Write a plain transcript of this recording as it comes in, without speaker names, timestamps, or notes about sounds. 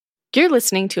You're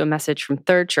listening to a message from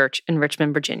Third Church in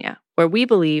Richmond, Virginia, where we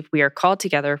believe we are called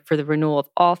together for the renewal of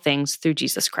all things through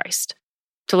Jesus Christ.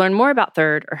 To learn more about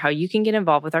Third or how you can get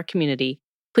involved with our community,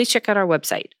 please check out our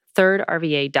website,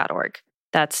 thirdrva.org.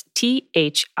 That's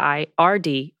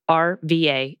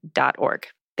THIRDRVA.org.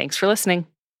 Thanks for listening.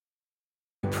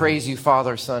 We praise you,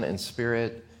 Father, Son, and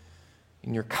Spirit.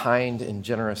 In your kind and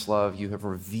generous love, you have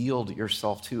revealed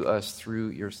yourself to us through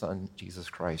your Son, Jesus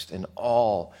Christ, and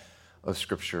all of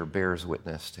Scripture bears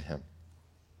witness to him.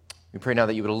 We pray now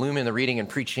that you would illumine the reading and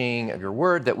preaching of your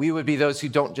word, that we would be those who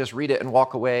don't just read it and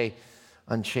walk away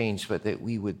unchanged, but that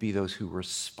we would be those who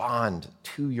respond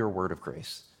to your word of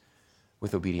grace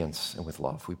with obedience and with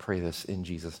love. We pray this in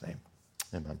Jesus' name.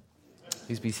 Amen.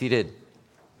 Please be seated.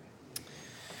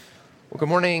 Well, good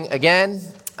morning again.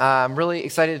 I'm really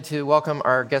excited to welcome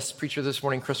our guest preacher this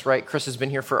morning, Chris Wright. Chris has been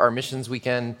here for our missions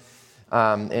weekend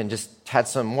and just had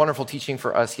some wonderful teaching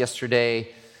for us yesterday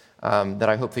that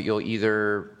I hope that you'll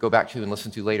either go back to and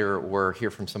listen to later or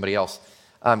hear from somebody else.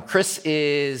 Chris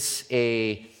is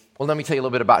let me tell you a little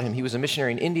bit about him. He was a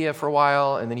missionary in India for a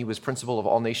while, and then he was principal of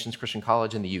All Nations Christian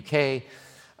College in the UK.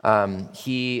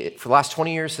 He, for the last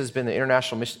 20 years, has been the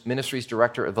International Ministries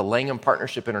Director of the Langham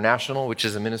Partnership International, which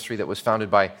is a ministry that was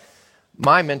founded by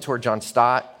my mentor, John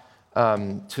Stott,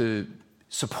 to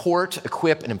support,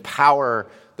 equip, and empower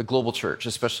the global church,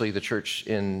 especially the church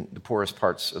in the poorest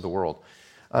parts of the world.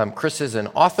 Chris is an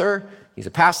author. He's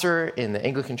a pastor in the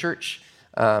Anglican Church.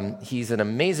 He's an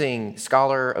amazing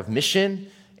scholar of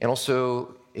mission, and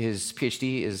also his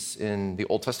PhD is in the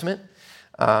Old Testament.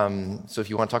 So if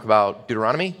you want to talk about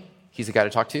Deuteronomy, he's the guy to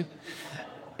talk to.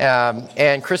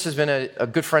 And Chris has been a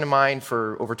good friend of mine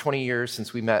for over 20 years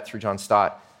since we met through John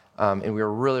Stott, and we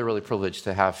are really, really privileged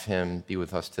to have him be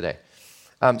with us today.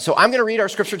 So I'm going to read our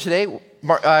scripture today.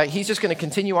 He's just going to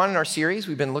continue on in our series.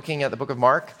 We've been looking at the book of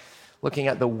Mark, looking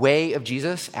at the way of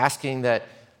Jesus, asking that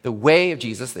the way of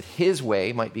Jesus, that his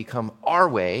way might become our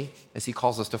way as he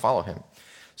calls us to follow him.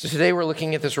 So today we're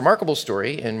looking at this remarkable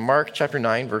story in Mark chapter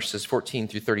 9, verses 14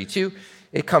 through 32.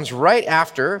 It comes right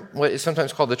after what is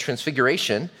sometimes called the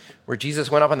Transfiguration, where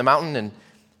Jesus went up on the mountain and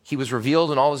he was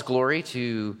revealed in all his glory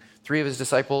to three of his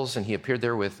disciples, and he appeared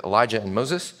there with Elijah and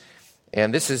Moses.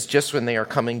 And this is just when they are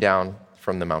coming down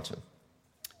from the mountain.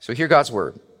 So hear God's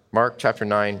word. Mark chapter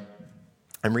 9.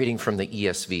 I'm reading from the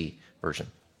ESV version.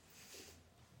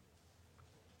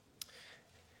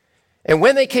 And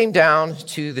when they came down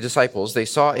to the disciples, they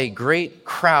saw a great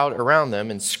crowd around them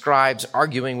and scribes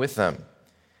arguing with them.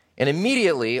 And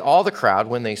immediately all the crowd,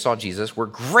 when they saw Jesus, were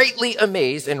greatly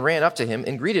amazed and ran up to him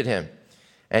and greeted him.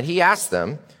 And he asked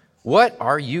them, "What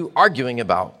are you arguing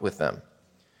about with them?"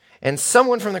 And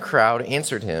someone from the crowd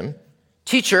answered him,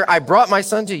 "Teacher, I brought my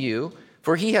son to you,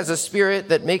 for he has a spirit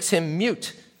that makes him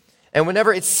mute. And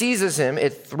whenever it seizes him,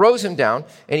 it throws him down,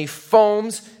 and he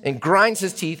foams and grinds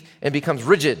his teeth and becomes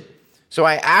rigid. So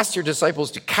I asked your disciples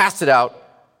to cast it out,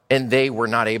 and they were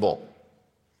not able."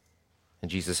 And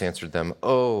Jesus answered them,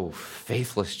 "O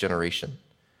faithless generation,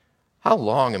 how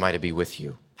long am I to be with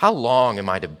you? How long am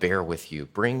I to bear with you?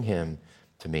 Bring him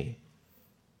to me."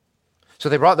 So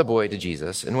they brought the boy to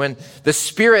Jesus, and when the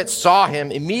spirit saw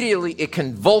him, immediately it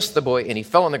convulsed the boy, and he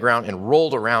fell on the ground and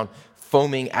rolled around,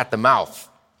 foaming at the mouth.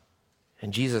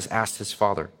 And Jesus asked his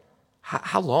father,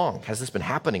 "How long has this been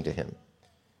happening to him?"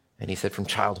 And he said, "From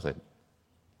childhood.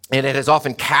 And it has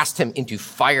often cast him into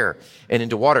fire and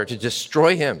into water to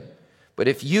destroy him. But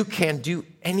if you can do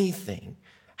anything,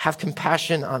 have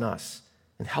compassion on us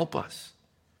and help us."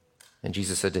 And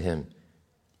Jesus said to him,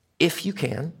 "If you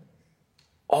can,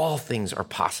 all things are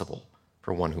possible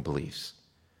for one who believes."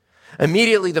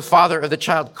 Immediately the father of the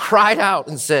child cried out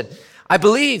and said, "I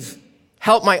believe,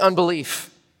 help my unbelief."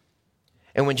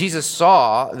 And when Jesus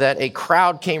saw that a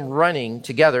crowd came running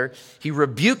together, he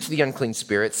rebuked the unclean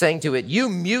spirit, saying to it, "You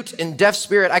mute and deaf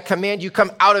spirit, I command you,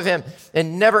 come out of him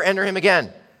and never enter him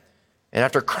again." And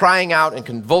after crying out and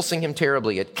convulsing him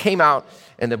terribly, it came out,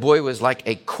 and the boy was like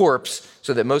a corpse,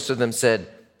 so that most of them said,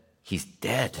 "He's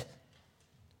dead."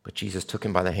 But Jesus took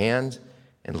him by the hand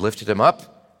and lifted him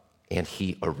up, and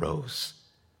he arose.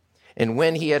 And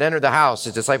when he had entered the house,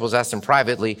 his disciples asked him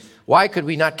privately, "Why could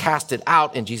we not cast it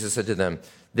out?" And Jesus said to them,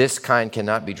 "This kind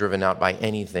cannot be driven out by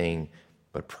anything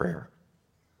but prayer."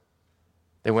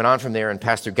 They went on from there and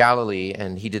passed through Galilee,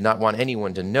 and he did not want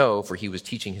anyone to know, for he was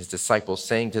teaching his disciples,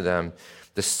 saying to them,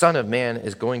 "The Son of Man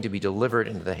is going to be delivered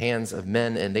into the hands of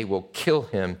men, and they will kill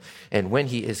him. And when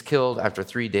he is killed, after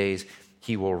 3 days,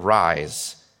 he will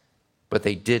rise." But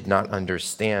they did not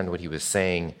understand what he was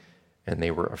saying, and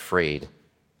they were afraid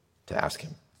to ask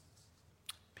him.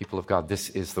 People of God, this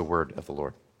is the word of the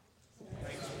Lord.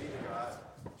 Thanks be to God.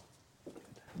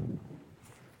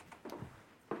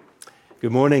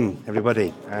 Good morning,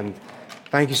 everybody, and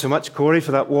thank you so much, Corey,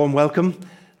 for that warm welcome,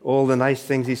 all the nice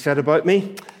things he said about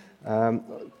me.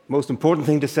 Most important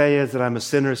thing to say is that I'm a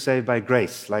sinner saved by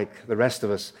grace, like the rest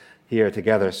of us here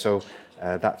together, so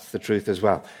that's the truth as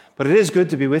well. But it is good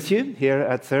to be with you here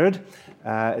at Third.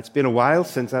 It's been a while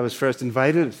since I was first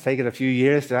invited. It's taken a few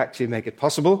years to actually make it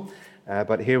possible,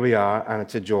 but here we are, and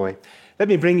it's a joy. Let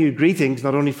me bring you greetings,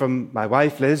 not only from my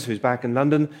wife, Liz, who's back in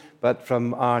London, but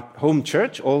from our home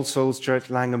church, All Souls Church,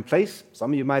 Langham Place.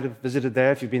 Some of you might have visited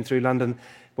there if you've been through London.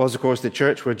 It was, of course, the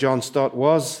church where John Stott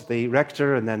was the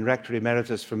rector and then rector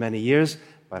emeritus for many years,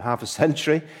 about half a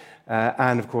century.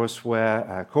 And, of course,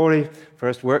 where Corey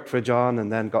first worked for John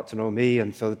and then got to know me.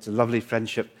 And so it's a lovely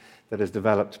friendship that has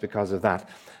developed because of that.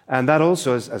 And that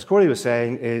also, as Corey was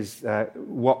saying, is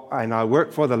what I now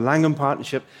work for, the Langham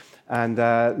Partnership. And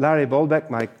Larry Bolbeck,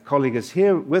 my colleague, is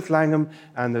here with Langham,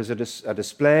 and there's a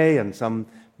display and some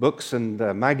books and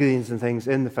magazines and things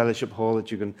in the fellowship hall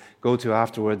that you can go to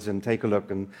afterwards and take a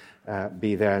look and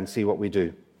be there and see what we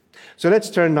do. So let's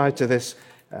turn now to this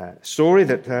story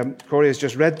that Corey has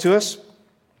just read to us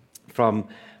from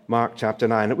Mark chapter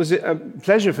 9. It was a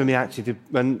pleasure for me, actually,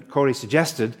 when Corey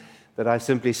suggested that I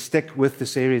simply stick with the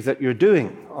series that you're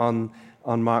doing on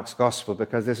Mark's Gospel,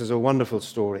 because this is a wonderful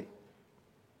story.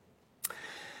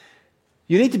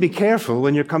 You need to be careful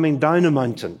when you're coming down a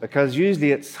mountain, because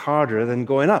usually it's harder than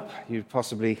going up. You've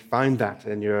possibly found that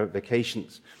in your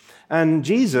vacations. And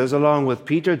Jesus, along with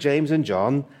Peter, James, and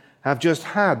John, have just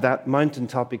had that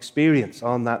mountaintop experience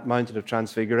on that mountain of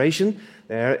transfiguration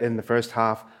there in the first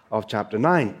half of chapter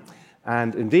 9.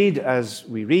 And indeed, as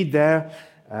we read there,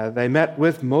 they met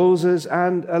with Moses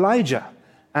and Elijah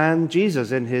and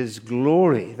Jesus in his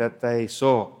glory that they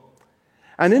saw.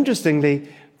 And interestingly,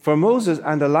 for Moses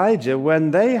and Elijah, when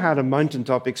they had a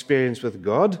mountaintop experience with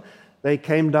God, they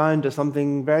came down to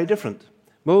something very different.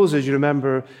 Moses, you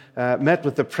remember, met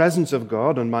with the presence of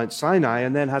God on Mount Sinai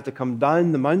and then had to come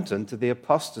down the mountain to the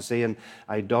apostasy and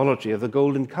idolatry of the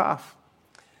golden calf.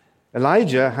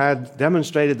 Elijah had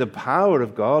demonstrated the power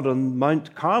of God on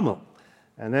Mount Carmel.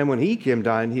 And then when he came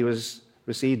down, he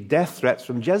received death threats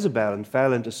from Jezebel and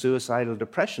fell into suicidal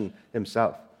depression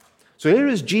himself. So here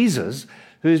is Jesus,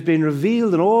 who's been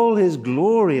revealed in all his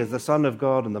glory as the Son of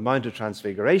God on the Mount of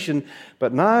Transfiguration.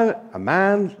 But now, a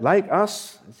man like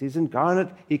us, as he's incarnate,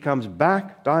 he comes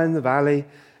back down the valley,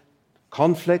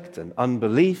 conflict and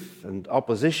unbelief and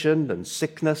opposition and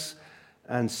sickness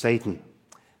and Satan.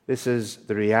 This is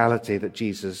the reality that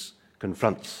Jesus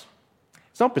confronts.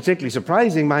 It's not particularly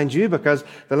surprising, mind you, because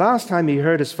the last time he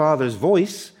heard his Father's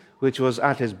voice, which was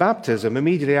at his baptism,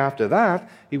 immediately after that,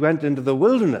 he went into the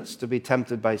wilderness to be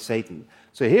tempted by Satan.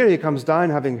 So here he comes down,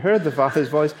 having heard the Father's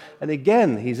voice, and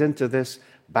again he's into this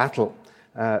battle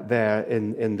there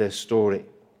in this story.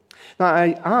 Now,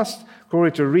 I asked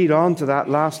Corey to read on to that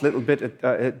last little bit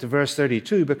to verse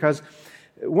 32, because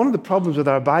one of the problems with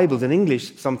our Bibles in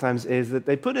English sometimes is that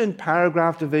they put in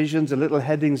paragraph divisions and little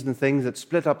headings and things that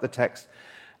split up the text.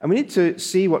 And we need to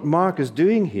see what Mark is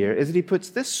doing here, is that he puts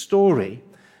this story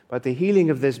about the healing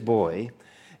of this boy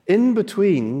in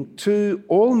between two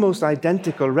almost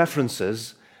identical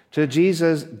references to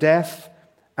Jesus' death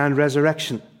and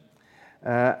resurrection.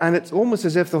 And it's almost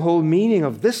as if the whole meaning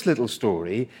of this little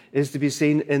story is to be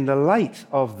seen in the light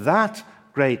of that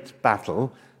great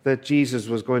battle that Jesus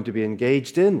was going to be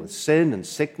engaged in with sin and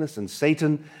sickness and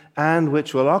Satan, and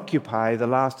which will occupy the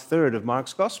last third of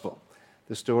Mark's Gospel,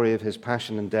 the story of his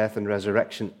passion and death and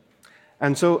resurrection.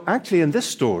 And so actually in this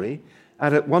story,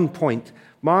 at one point,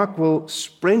 Mark will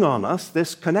spring on us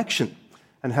this connection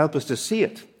and help us to see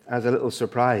it as a little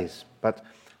surprise, but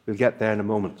we'll get there in a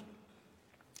moment.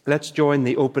 Let's join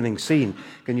the opening scene.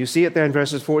 Can you see it there in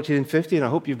verses 14 and 15? I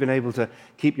hope you've been able to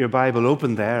keep your Bible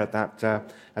open there at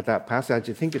that passage.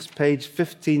 I think it's page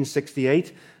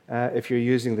 1568 if you're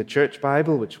using the Church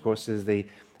Bible, which of course is the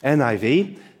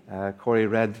NIV. Corey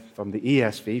read from the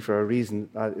ESV for a reason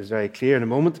that is very clear in a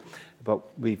moment, but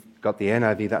we've got the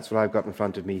NIV. That's what I've got in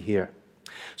front of me here.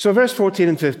 So verse 14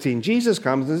 and 15, Jesus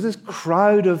comes, there's this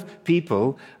crowd of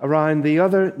people around the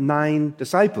other 9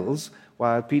 disciples,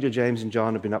 while Peter, James, and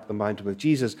John have been up the mountain with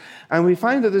Jesus. And we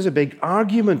find that there's a big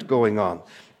argument going on,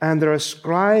 and there are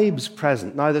scribes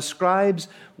present. Now, the scribes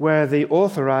were the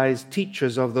authorized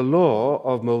teachers of the law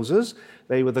of Moses.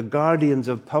 They were the guardians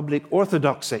of public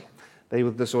orthodoxy. They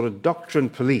were the sort of doctrine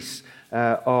police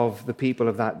of the people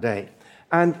of that day.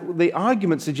 And the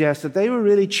argument suggests that they were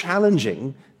really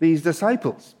challenging these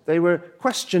disciples. They were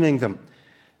questioning them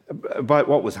about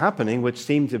what was happening, which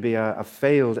seemed to be a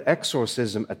failed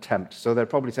exorcism attempt. So they're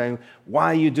probably saying, why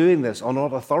are you doing this? On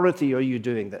what authority are you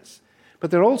doing this?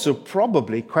 But they're also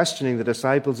probably questioning the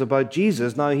disciples about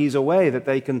Jesus. Now he's away, that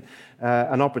they can,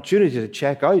 an opportunity to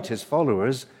check out his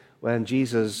followers when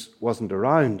Jesus wasn't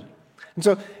around. And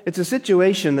so it's a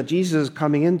situation that Jesus is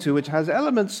coming into which has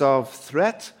elements of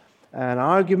threat and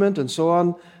argument and so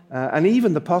on, and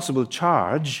even the possible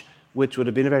charge, which would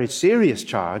have been a very serious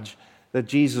charge, that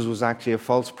Jesus was actually a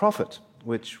false prophet,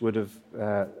 which would have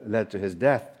led to his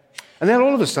death. And then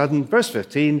all of a sudden, verse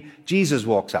 15, Jesus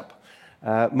walks up.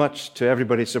 Much to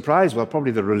everybody's surprise, well,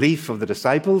 probably the relief of the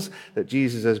disciples that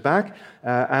Jesus is back,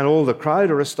 and all the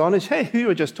crowd are astonished. Hey, we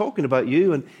were just talking about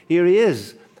you, and here he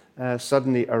is,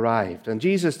 suddenly arrived. And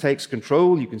Jesus takes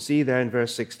control. You can see there in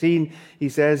verse 16, he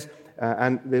says,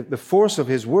 and the force of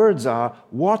his words are,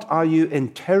 what are you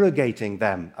interrogating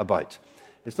them about?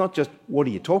 It's not just, what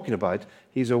are you talking about?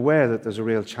 He's aware that there's a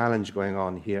real challenge going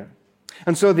on here.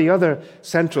 And so the other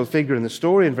central figure in the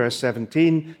story in verse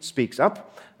 17 speaks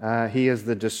up. He is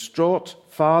the distraught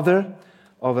father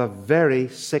of a very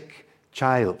sick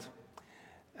child.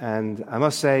 And I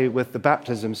must say, with the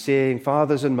baptism, seeing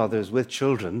fathers and mothers with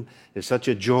children is such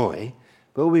a joy,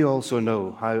 but we also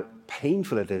know how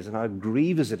painful it is and how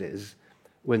grievous it is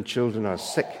when children are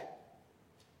sick.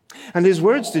 And his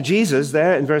words to Jesus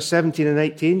there in verse 17 and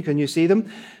 18, can you see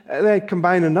them? They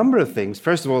combine a number of things.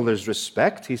 First of all, there's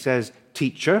respect. He says,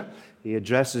 teacher. He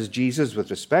addresses Jesus with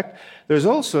respect. There's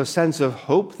also a sense of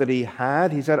hope that he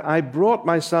had. He said, I brought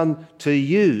my son to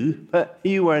you, but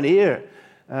you weren't here.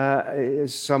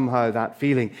 Is somehow that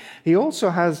feeling. He also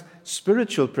has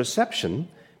spiritual perception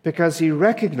because he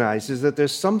recognizes that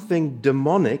there's something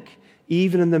demonic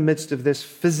even in the midst of this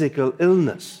physical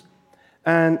illness.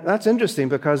 And that's interesting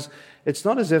because it's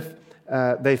not as if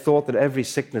they thought that every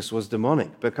sickness was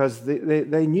demonic, because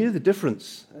they knew the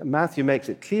difference. Matthew makes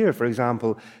it clear, for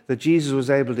example, that Jesus was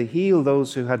able to heal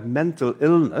those who had mental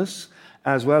illness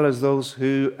as well as those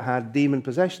who had demon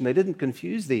possession. They didn't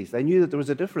confuse these. They knew that there was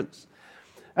a difference.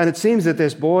 And it seems that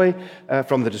this boy,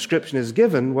 from the description is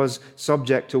given, was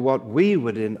subject to what we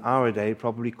would in our day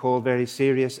probably call very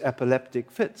serious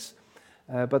epileptic fits.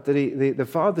 But that the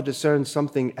father discerns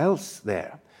something else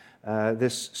there,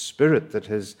 this spirit that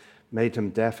has made him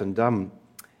deaf and dumb.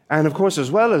 And of course,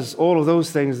 as well as all of those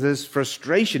things, there's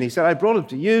frustration. He said, I brought him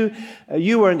to you,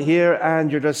 you weren't here, and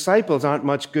your disciples aren't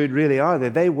much good, really, are they?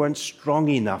 They weren't strong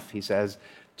enough, he says,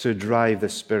 to drive the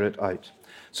spirit out.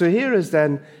 So here is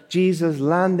then Jesus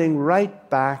landing right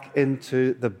back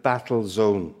into the battle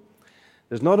zone.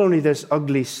 There's not only this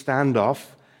ugly standoff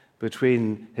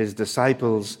between his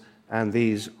disciples and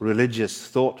these religious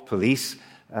thought police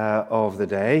of the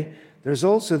day, there's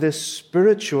also this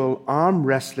spiritual arm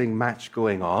wrestling match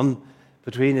going on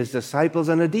between his disciples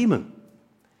and a demon.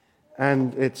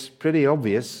 And it's pretty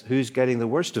obvious who's getting the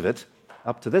worst of it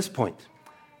up to this point,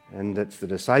 and it's the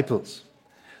disciples.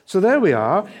 So there we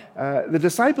are. The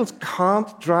disciples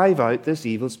can't drive out this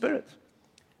evil spirit.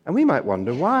 And we might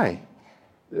wonder why.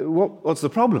 What's the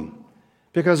problem?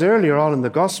 Because earlier on in the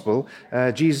gospel,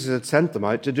 Jesus had sent them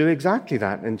out to do exactly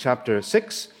that. In chapter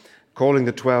 6, calling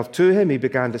the 12 to him, he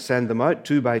began to send them out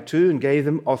 2 by 2 and gave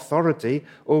them authority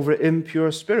over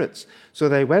impure spirits. So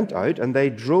they went out and they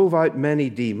drove out many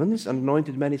demons and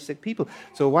anointed many sick people.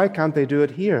 So why can't they do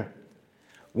it here?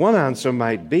 One answer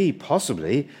might be,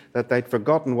 possibly, that they'd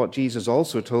forgotten what Jesus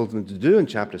also told them to do in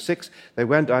chapter 6. They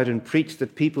went out and preached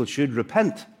that people should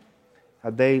repent.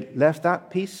 Had they left that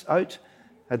piece out?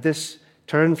 Had this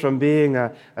turned from being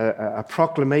a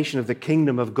proclamation of the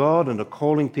kingdom of God and a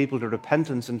calling people to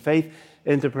repentance and faith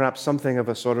into perhaps something of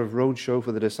a sort of roadshow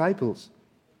for the disciples?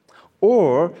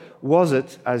 Or was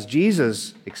it, as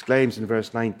Jesus exclaims in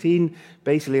verse 19,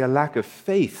 basically a lack of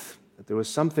faith, that there was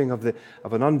something of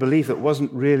an unbelief that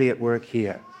wasn't really at work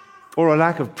here? Or a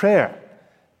lack of prayer,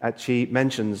 as she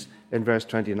mentions in verse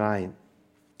 29.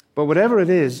 But whatever it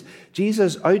is,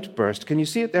 Jesus' outburst, can you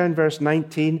see it there in verse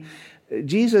 19?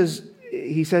 Jesus,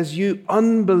 he says, you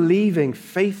unbelieving,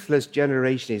 faithless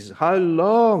generation. He says, how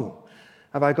long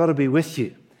have I got to be with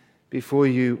you before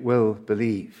you will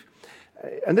believe?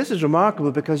 And this is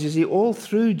remarkable because, you see, all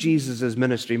through Jesus'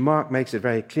 ministry, Mark makes it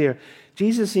very clear,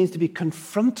 Jesus seems to be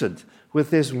confronted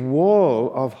with this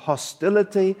wall of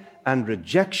hostility and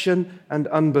rejection and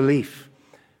unbelief,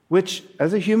 which,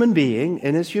 as a human being,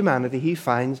 in his humanity, he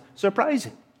finds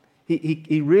surprising.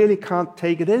 He really can't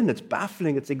take it in. It's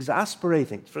baffling, it's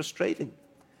exasperating, it's frustrating.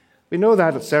 We know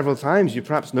that several times. You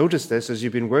perhaps noticed this as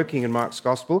you've been working in Mark's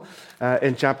Gospel.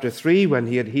 In chapter 3, when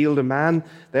he had healed a man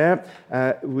there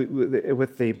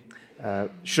with the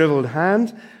shriveled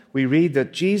hand, we read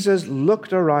that Jesus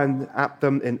looked around at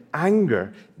them in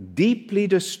anger, deeply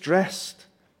distressed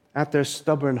at their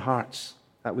stubborn hearts.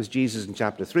 That was Jesus in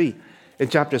chapter 3. In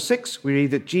chapter 6, we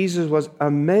read that Jesus was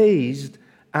amazed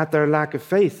at their lack of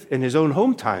faith in his own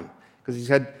hometown, because he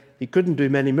said he couldn't do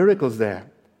many miracles there.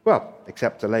 Well,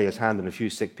 except to lay his hand on a few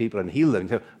sick people and heal them.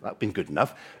 That would have been good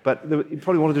enough. But he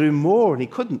probably wanted to do more, and he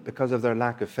couldn't because of their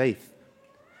lack of faith.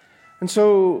 And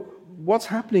so what's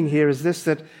happening here is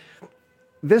that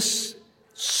this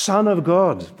Son of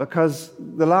God, because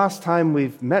the last time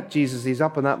we've met Jesus, he's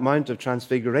up on that Mount of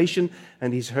Transfiguration,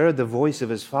 and he's heard the voice of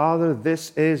his Father,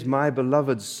 "This is my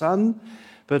beloved Son."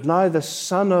 But now the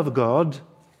Son of God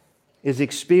is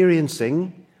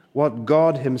experiencing what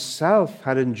God himself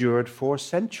had endured for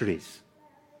centuries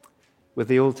with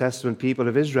the Old Testament people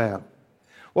of Israel.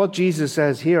 What Jesus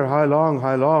says here, how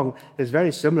long, is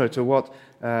very similar to what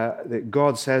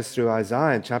God says through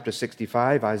Isaiah in chapter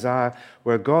 65, Isaiah,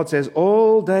 where God says,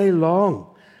 "All day long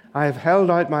I have held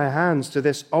out my hands to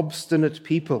this obstinate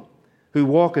people who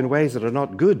walk in ways that are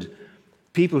not good,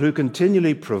 people who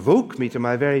continually provoke me to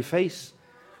my very face."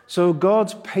 So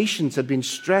God's patience had been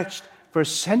stretched for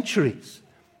centuries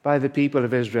by the people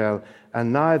of Israel,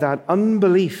 and now that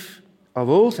unbelief of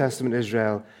Old Testament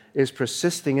Israel is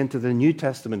persisting into the New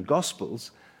Testament Gospels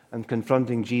and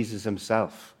confronting Jesus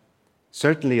himself.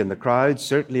 Certainly in the crowd,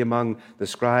 certainly among the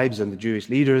scribes and the Jewish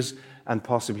leaders, and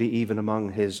possibly even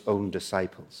among his own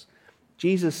disciples.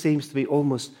 Jesus seems to be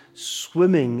almost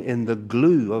swimming in the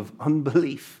glue of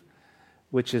unbelief,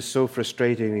 which is so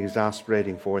frustrating and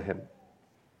exasperating for him.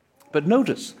 But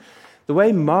notice, the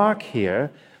way Mark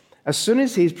here, as soon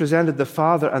as he's presented the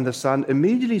Father and the Son,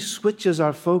 immediately switches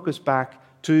our focus back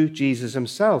to Jesus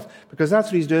himself, because that's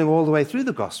what he's doing all the way through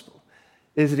the Gospel,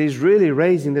 is that he's really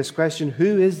raising this question,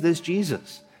 who is this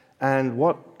Jesus? And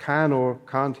what can or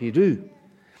can't he do?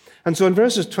 And so in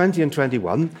verses 20 and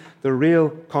 21, the real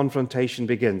confrontation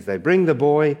begins. They bring the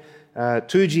boy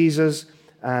to Jesus,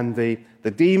 and the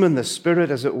demon, the spirit,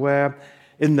 as it were,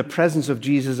 in the presence of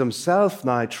Jesus himself,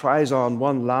 now tries on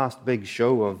one last big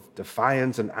show of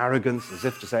defiance and arrogance, as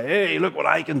if to say, "Hey, look what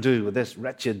I can do with this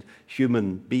wretched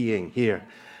human being here."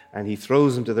 And he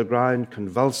throws him to the ground,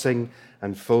 convulsing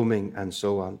and foaming and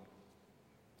so on.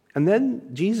 And then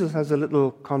Jesus has a little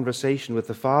conversation with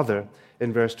the Father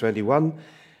in verse 21,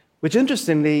 which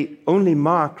interestingly only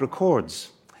Mark records.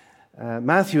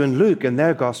 Matthew and Luke in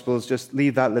their Gospels just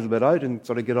leave that little bit out and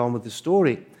sort of get on with the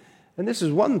story. And this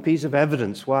is one piece of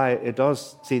evidence why it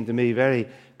does seem to me very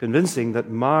convincing that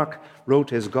Mark wrote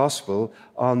his Gospel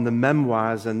on the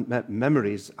memoirs and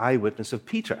memories, eyewitness of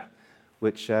Peter,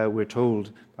 which we're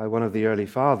told by one of the early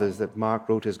fathers that Mark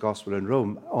wrote his Gospel in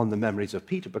Rome on the memories of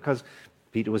Peter, because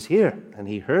Peter was here and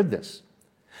he heard this.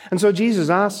 And so Jesus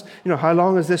asks, how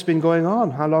long has this been going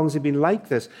on? How long has it been like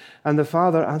this? And the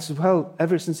Father answers, well,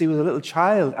 ever since he was a little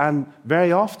child, and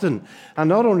very often. And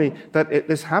not only that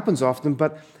this happens often,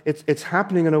 but it's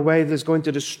happening in a way that is going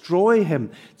to destroy him.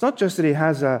 It's not just that he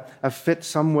has a fit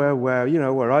somewhere where,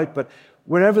 we're out, but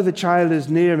wherever the child is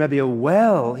near, maybe a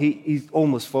well, he's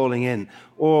almost falling in.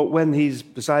 Or when he's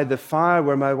beside the fire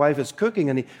where my wife is cooking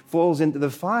and he falls into the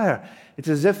fire. It's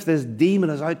as if this demon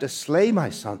is out to slay my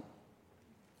son.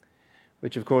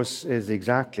 Which, of course, is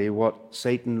exactly what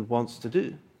Satan wants to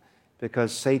do,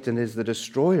 because Satan is the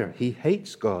destroyer. He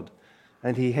hates God,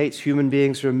 and he hates human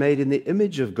beings who are made in the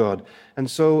image of God. And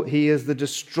so he is the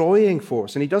destroying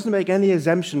force, and he doesn't make any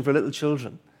exemption for little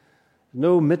children.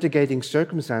 No mitigating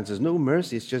circumstances, no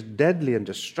mercy. It's just deadly and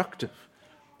destructive.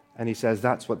 And he says,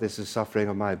 that's what this is suffering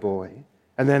of my boy.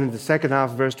 And then in the second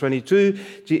half of verse 22,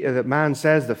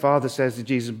 the Father says to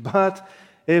Jesus, but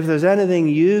if there's anything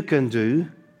you can do,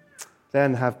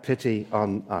 then have pity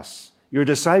on us. Your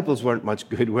disciples weren't much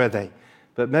good, were they?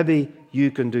 But maybe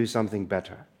you can do something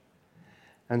better.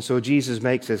 And so Jesus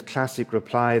makes his classic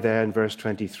reply there in verse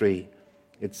 23.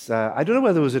 It's I don't know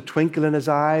whether it was a twinkle in his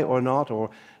eye or not, or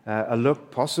a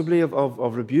look possibly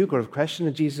of rebuke or of question.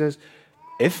 And Jesus says,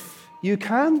 if you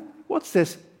can? What's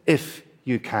this, if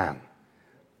you can?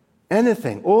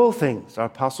 Anything, all things are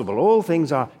possible. All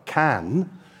things are can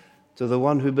to the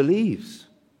one who believes.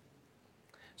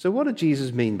 So what did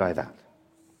Jesus mean by that?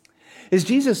 Is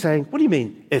Jesus saying, what do you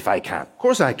mean, if I can? Of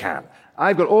course I can.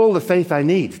 I've got all the faith I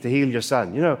need to heal your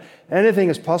son. Anything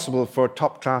is possible for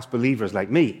top-class believers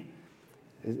like me.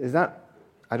 Is that?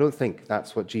 I don't think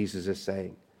that's what Jesus is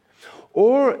saying.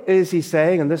 Or is he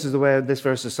saying, and this is the way this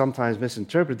verse is sometimes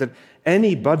misinterpreted, that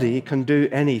anybody can do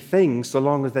anything so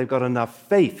long as they've got enough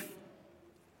faith?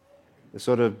 The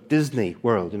sort of Disney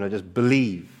world, just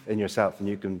believe in yourself and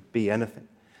you can be anything.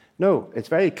 No, it's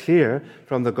very clear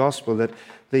from the gospel that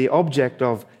the object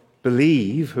of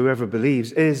believe, whoever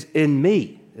believes, is in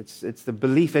me. It's the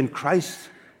belief in Christ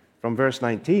from verse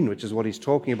 19, which is what he's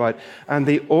talking about. And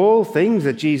the all things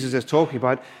that Jesus is talking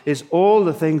about is all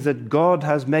the things that God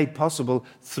has made possible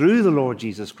through the Lord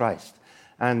Jesus Christ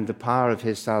and the power of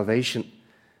his salvation.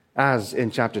 As in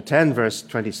chapter 10, verse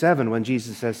 27, when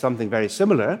Jesus says something very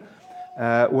similar,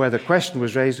 where the question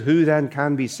was raised, who then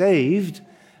can be saved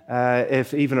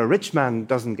if even a rich man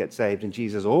doesn't get saved? And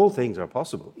Jesus, all things are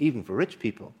possible, even for rich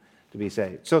people to be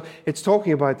saved. So it's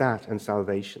talking about that and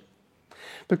salvation.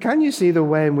 But can you see the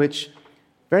way in which,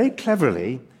 very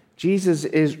cleverly, Jesus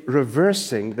is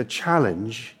reversing the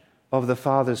challenge of the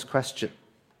Father's question,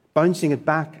 bouncing it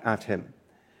back at him?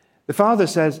 The Father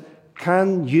says,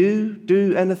 can you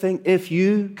do anything? If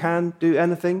you can do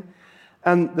anything?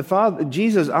 And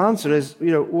Jesus' answer is,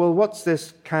 well, what's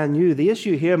this can you? The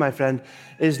issue here, my friend,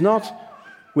 is not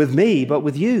with me, but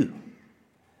with you.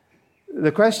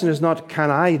 The question is not, can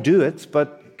I do it,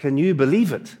 but can you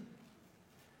believe it?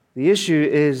 The issue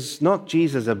is not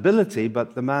Jesus' ability,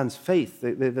 but the man's faith.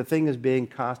 The thing is being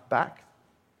cast back.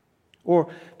 Or,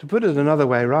 to put it another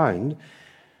way around,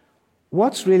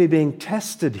 what's really being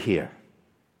tested here?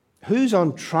 Who's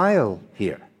on trial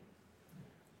here?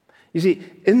 You see,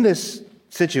 in this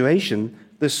situation,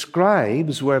 the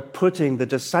scribes were putting the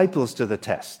disciples to the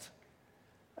test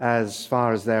as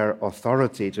far as their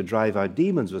authority to drive out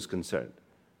demons was concerned.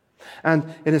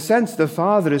 And in a sense, the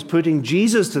Father is putting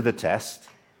Jesus to the test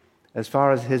as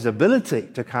far as his ability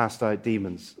to cast out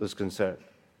demons was concerned.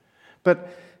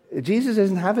 But Jesus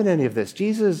isn't having any of this.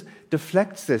 Jesus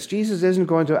deflects this. Jesus isn't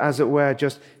going to, as it were,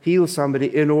 just heal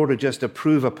somebody in order just to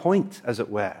prove a point, as it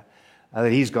were,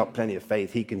 that he's got plenty of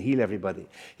faith, he can heal everybody.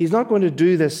 He's not going to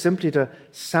do this simply to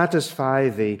satisfy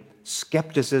the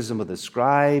skepticism of the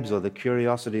scribes or the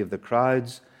curiosity of the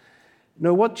crowds.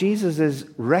 No, what Jesus is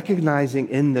recognizing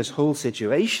in this whole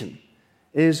situation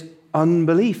is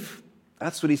unbelief.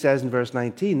 That's what he says in verse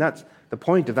 19. That's the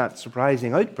point of that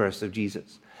surprising outburst of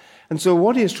Jesus. And so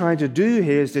what he is trying to do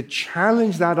here is to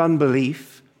challenge that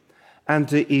unbelief and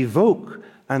to evoke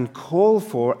and call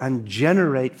for and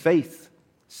generate faith,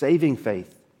 saving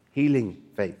faith, healing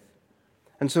faith.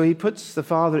 And so he puts the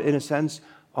Father, in a sense,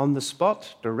 on the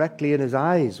spot, directly in his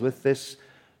eyes with this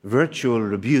virtual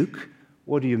rebuke.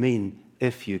 What do you mean,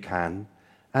 if you can?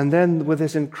 And then with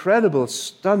this incredible,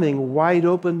 stunning, wide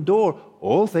open door,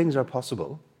 all things are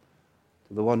possible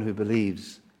to the one who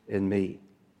believes in me.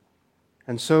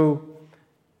 And so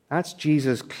that's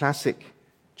Jesus' classic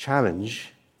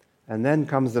challenge. And then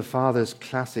comes the Father's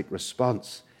classic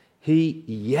response. He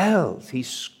yells, he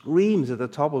screams at the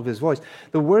top of his voice.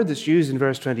 The word that's used in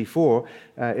verse 24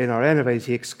 in our NIV,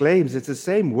 he exclaims, it's the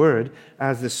same word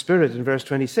as the Spirit in verse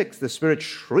 26. The Spirit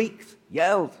shrieked,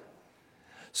 yelled.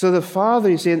 So the Father,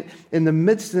 you see, in the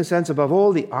midst, in a sense, above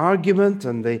all the argument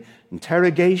and the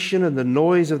interrogation and the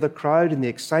noise of the crowd and the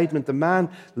excitement, the man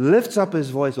lifts up his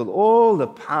voice with all the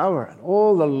power and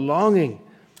all the longing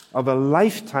of a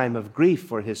lifetime of grief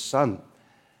for his son.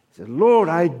 He said, Lord,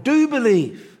 I do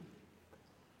believe.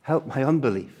 Help my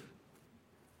unbelief.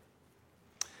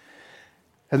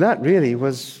 And that really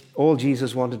was all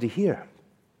Jesus wanted to hear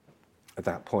at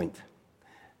that point.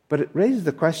 But it raises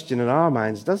the question in our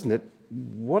minds, doesn't it?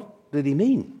 What did he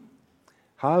mean?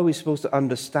 How are we supposed to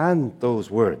understand those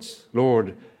words?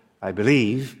 Lord, I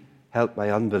believe, help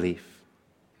my unbelief.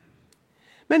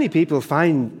 Many people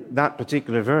find that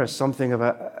particular verse something of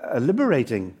a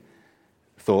liberating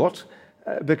thought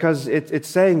because it's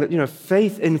saying that,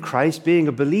 faith in Christ, being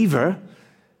a believer,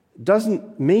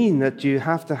 doesn't mean that you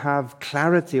have to have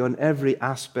clarity on every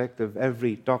aspect of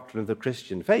every doctrine of the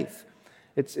Christian faith.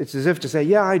 It's as if to say,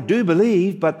 yeah, I do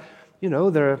believe, but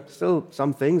there are still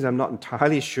some things I'm not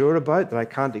entirely sure about that I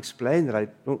can't explain, that I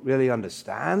don't really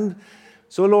understand.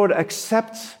 So, Lord,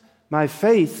 accept my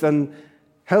faith and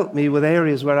help me with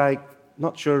areas where I'm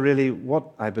not sure really what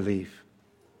I believe.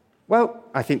 Well,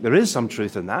 I think there is some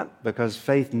truth in that, because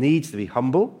faith needs to be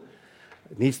humble.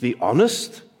 It needs to be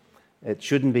honest. It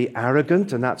shouldn't be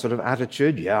arrogant and that sort of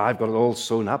attitude. Yeah, I've got it all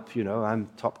sewn up, I'm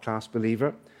a top-class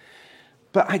believer.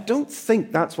 But I don't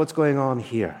think that's what's going on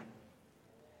here.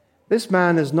 This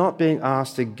man is not being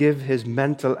asked to give his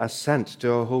mental assent to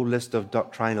a whole list of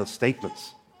doctrinal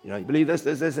statements. You believe this.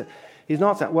 He's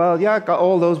not saying, well, yeah, I got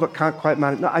all those, but can't quite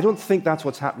manage. No, I don't think that's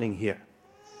what's happening here.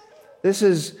 This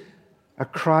is a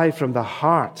cry from the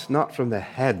heart, not from the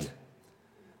head.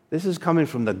 This is coming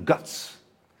from the guts,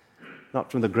 not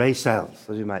from the grey cells,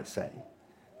 as you might say.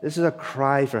 This is a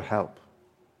cry for help.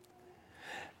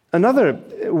 Another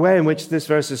way in which this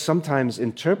verse is sometimes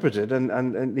interpreted,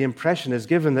 and the impression is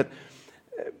given that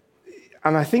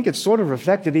And I think it's sort of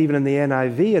reflected even in the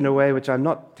NIV in a way which I'm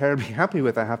not terribly happy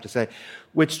with, I have to say,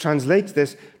 which translates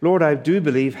this, Lord, I do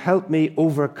believe, help me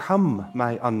overcome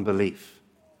my unbelief.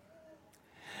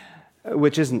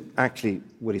 Which isn't actually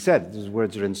what he said. Those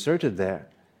words are inserted there.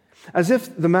 As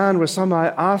if the man were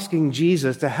somehow asking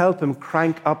Jesus to help him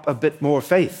crank up a bit more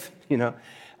faith.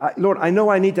 Lord, I know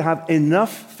I need to have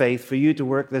enough faith for you to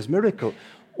work this miracle,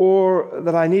 or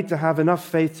that I need to have enough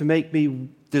faith to make me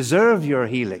deserve your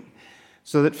healing,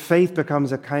 so that faith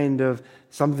becomes a kind of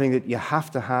something that you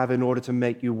have to have in order to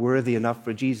make you worthy enough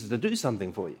for Jesus to do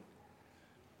something for you.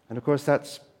 And of course,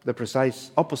 that's the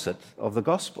precise opposite of the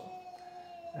gospel.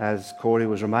 As Corey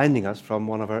was reminding us from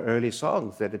one of our early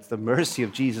songs, that it's the mercy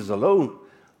of Jesus alone,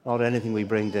 not anything we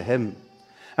bring to him.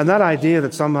 And that idea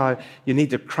that somehow you need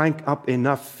to crank up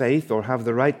enough faith or have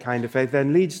the right kind of faith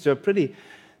then leads to a pretty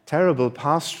terrible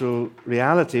pastoral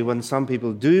reality when some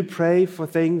people do pray for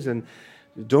things and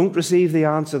don't receive the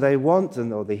answer they want,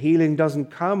 or the healing doesn't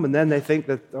come, and then they think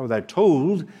that, or they're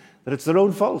told that it's their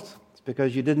own fault. It's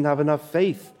because you didn't have enough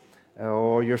faith,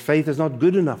 or your faith is not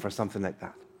good enough, or something like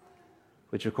that,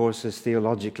 which of course is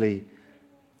theologically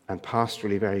and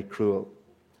pastorally very cruel.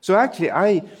 So actually,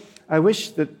 I wish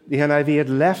that the NIV had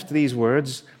left these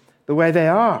words the way they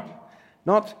are.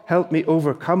 Not help me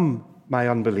overcome my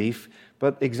unbelief,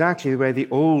 but exactly the way the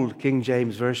old King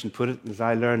James Version put it, as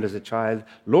I learned as a child,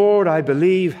 Lord, I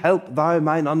believe, help thou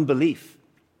mine unbelief.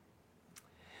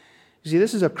 You see,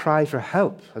 this is a cry for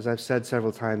help, as I've said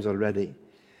several times already.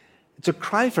 It's a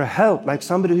cry for help like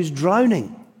somebody who's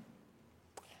drowning.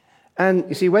 And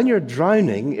you see, when you're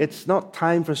drowning, it's not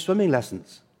time for swimming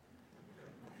lessons.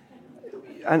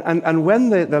 And when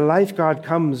the lifeguard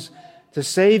comes to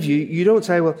save you, you don't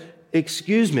say, well,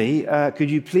 excuse me, could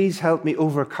you please help me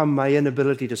overcome my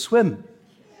inability to swim?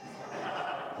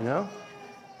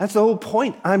 That's the whole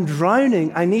point. I'm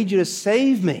drowning. I need you to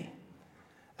save me.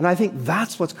 And I think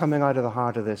that's what's coming out of the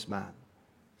heart of this man.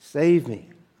 Save me,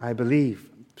 I believe,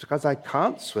 because I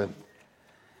can't swim.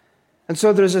 And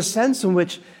so there's a sense in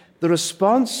which the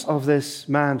response of this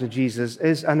man to Jesus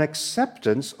is an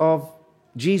acceptance of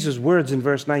Jesus' words in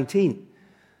verse 19,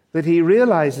 that he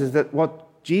realizes that what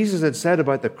Jesus had said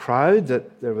about the crowd,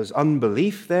 that there was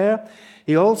unbelief there.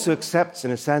 He also accepts,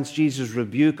 in a sense, Jesus'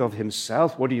 rebuke of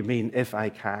himself. What do you mean, if I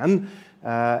can,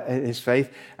 in his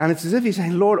faith? And it's as if he's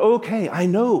saying, Lord, okay, I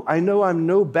know I'm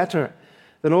no better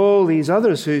than all these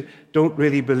others who don't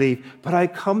really believe, but I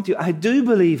come to you. I do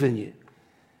believe in you.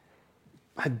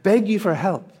 I beg you for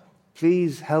help.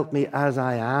 Please help me as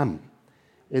I am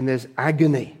in this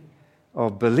agony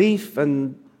of belief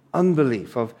and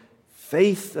unbelief, of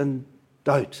faith and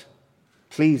doubt.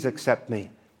 Please accept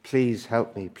me. Please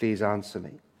help me. Please answer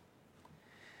me.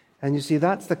 And you see,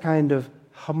 that's the kind of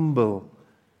humble,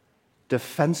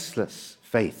 defenseless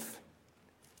faith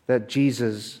that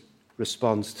Jesus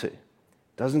responds to. It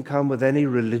doesn't come with any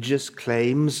religious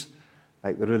claims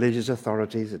like the religious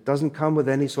authorities. It doesn't come with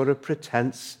any sort of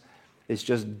pretense. It's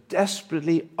just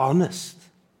desperately honest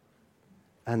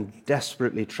and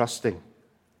desperately trusting.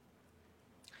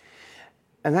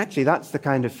 And actually, that's the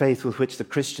kind of faith with which the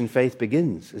Christian faith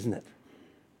begins, isn't it?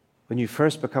 When you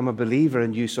first become a believer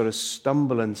and you sort of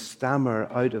stumble and stammer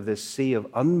out of this sea of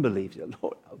unbelief, you're,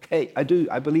 Lord, okay, I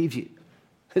believe you.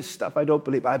 This stuff I don't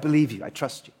believe, I believe you, I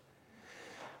trust you.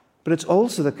 But it's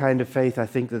also the kind of faith, I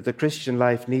think, that the Christian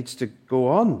life needs to go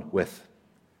on with.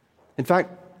 In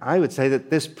fact, I would say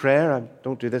that this prayer, I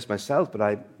don't do this myself, but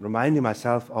I'm reminding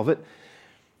myself of it,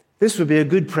 this would be a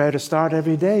good prayer to start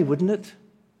every day, wouldn't it?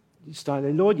 You start,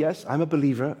 Lord, yes, I'm a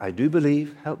believer. I do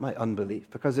believe. Help my unbelief.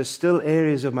 Because there's still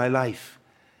areas of my life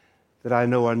that I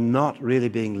know are not really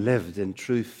being lived in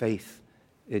true faith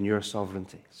in your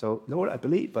sovereignty. So, Lord, I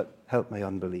believe, but help my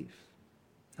unbelief.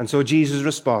 And so Jesus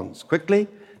responds quickly,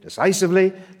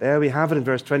 decisively. There we have it in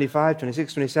verse 25,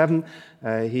 26, 27.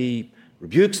 He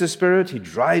rebukes the spirit. He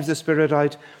drives the spirit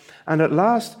out. And at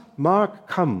last, Mark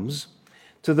comes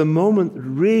to the moment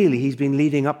really he's been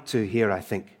leading up to here, I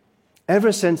think.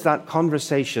 Ever since that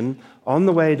conversation on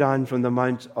the way down from the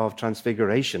Mount of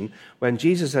Transfiguration, when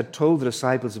Jesus had told the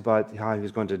disciples about how he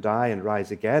was going to die and rise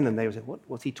again, and they were saying,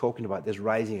 what's he talking about, this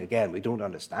rising again? We don't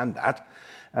understand that.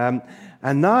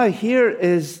 And now here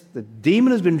is, the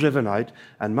demon has been driven out,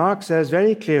 and Mark says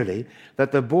very clearly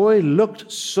that the boy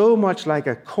looked so much like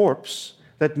a corpse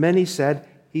that many said,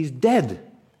 he's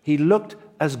dead. He looked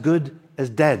as good as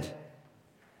dead.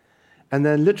 And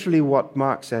then literally what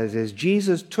Mark says is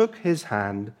Jesus took his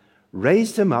hand,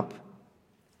 raised him up,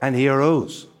 and he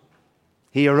arose.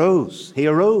 He arose. He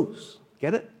arose.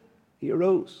 Get it? He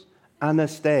arose.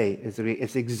 Anastay.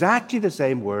 It's exactly the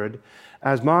same word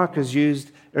as Mark has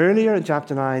used earlier in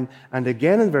chapter 9 and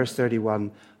again in verse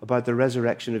 31 about the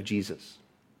resurrection of Jesus.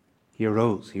 He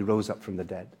rose up from the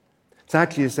dead. It's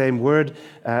actually the same word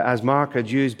as Mark had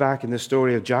used back in the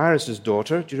story of Jairus'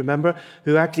 daughter, do you remember,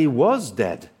 who actually was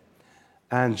dead.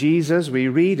 And Jesus, we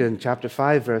read in chapter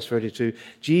 5, verse 32,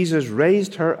 Jesus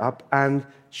raised her up and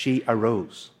she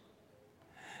arose.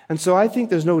 And so I think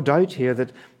there's no doubt here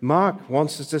that Mark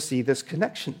wants us to see this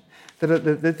connection,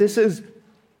 that this is,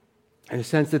 in a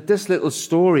sense, that this little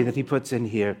story that he puts in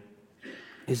here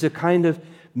is a kind of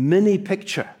mini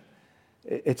picture.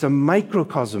 It's a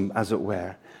microcosm, as it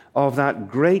were, of that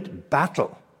great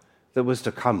battle that was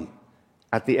to come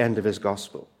at the end of his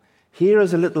gospel. Here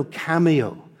is a little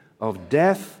cameo of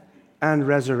death and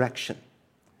resurrection,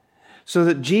 so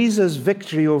that Jesus'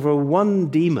 victory over one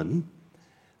demon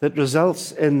that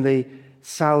results in the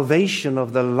salvation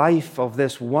of the life of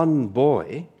this one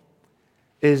boy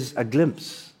is a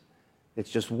glimpse. It's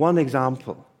just one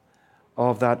example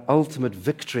of that ultimate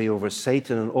victory over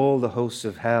Satan and all the hosts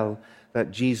of hell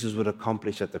that Jesus would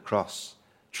accomplish at the cross,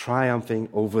 triumphing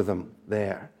over them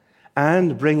there,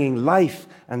 and bringing life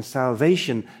and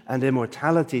salvation and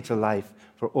immortality to life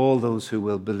for all those who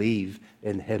will believe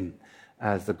in him,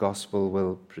 as the gospel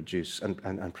will produce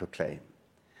and proclaim.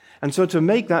 And so to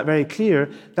make that very clear,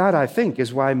 that I think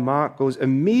is why Mark goes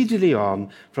immediately on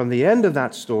from the end of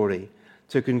that story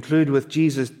to conclude with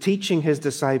Jesus teaching his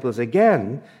disciples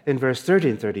again in verse 30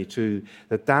 and 32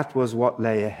 that was what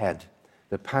lay ahead,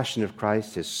 the passion of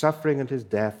Christ, his suffering and his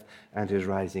death and his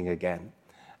rising again.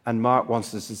 And Mark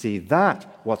wants us to see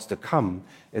that what's to come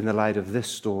in the light of this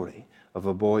story of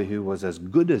a boy who was as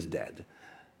good as dead,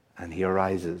 and he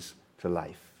arises to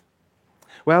life.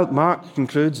 Well, Mark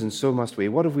concludes, and so must we.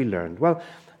 What have we learned? Well,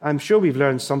 I'm sure we've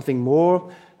learned something more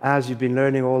as you've been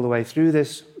learning all the way through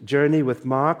this journey with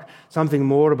Mark, something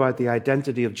more about the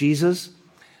identity of Jesus.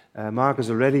 Mark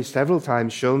has already several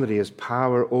times shown that he has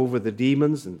power over the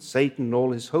demons and Satan and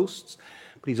all his hosts.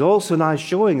 But he's also now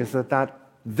showing us that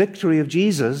victory of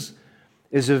Jesus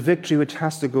is a victory which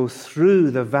has to go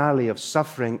through the valley of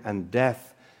suffering and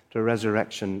death to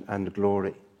resurrection and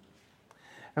glory.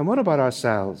 And what about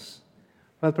ourselves?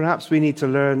 Well, perhaps we need to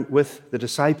learn with the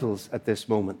disciples at this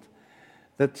moment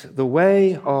that the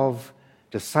way of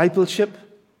discipleship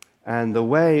and the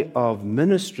way of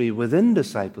ministry within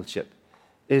discipleship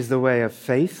is the way of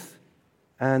faith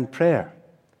and prayer.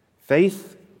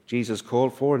 Faith, Jesus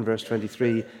called for in verse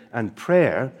 23, and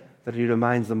prayer that he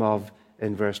reminds them of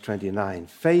in verse 29.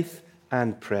 Faith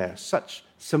and prayer, such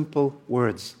simple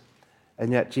words.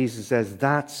 And yet Jesus says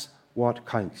that's what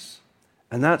counts.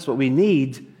 And that's what we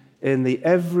need in the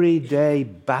everyday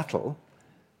battle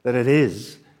that it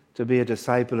is to be a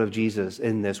disciple of Jesus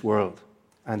in this world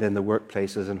and in the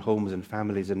workplaces and homes and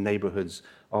families and neighborhoods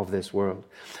of this world.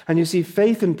 And you see,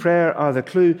 faith and prayer are the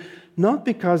clue, not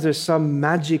because there's some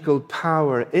magical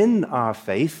power in our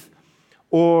faith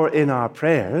or in our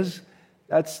prayers.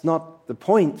 That's not the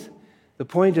point. The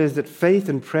point is that faith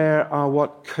and prayer are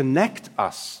what connect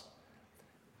us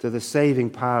to the saving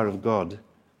power of God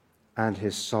and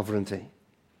his sovereignty.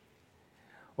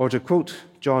 Or to quote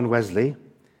John Wesley,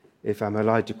 if I'm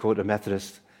allowed to quote a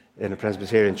Methodist in a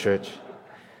Presbyterian church,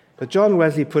 but John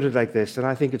Wesley put it like this, and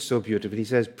I think it's so beautiful. He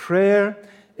says, prayer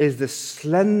is the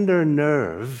slender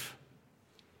nerve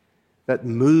that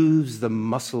moves the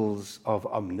muscles of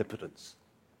omnipotence.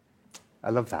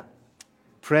 I love that.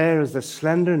 Prayer is the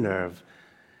slender nerve.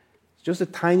 It's just a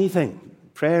tiny thing.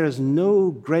 Prayer has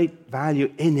no great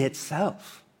value in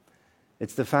itself.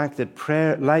 It's the fact that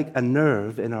prayer, like a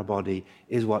nerve in our body,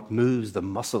 is what moves the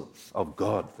muscles of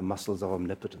God, the muscles of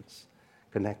omnipotence,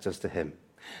 connects us to him.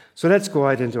 So let's go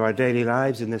out into our daily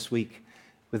lives in this week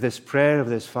with this prayer of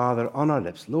this Father on our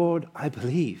lips. Lord, I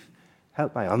believe.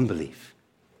 Help my unbelief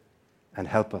and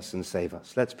help us and save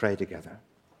us. Let's pray together.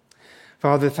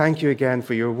 Father, thank you again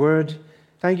for your word.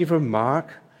 Thank you for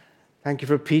Mark. Thank you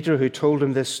for Peter who told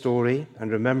him this story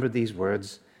and remembered these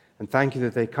words. And thank you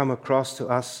that they come across to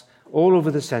us all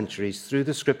over the centuries through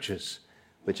the scriptures,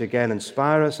 which again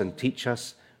inspire us and teach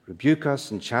us, rebuke us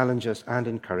and challenge us and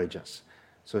encourage us.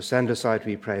 So send us out,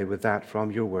 we pray, with that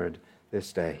from your word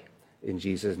this day. In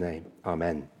Jesus' name,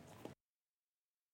 amen.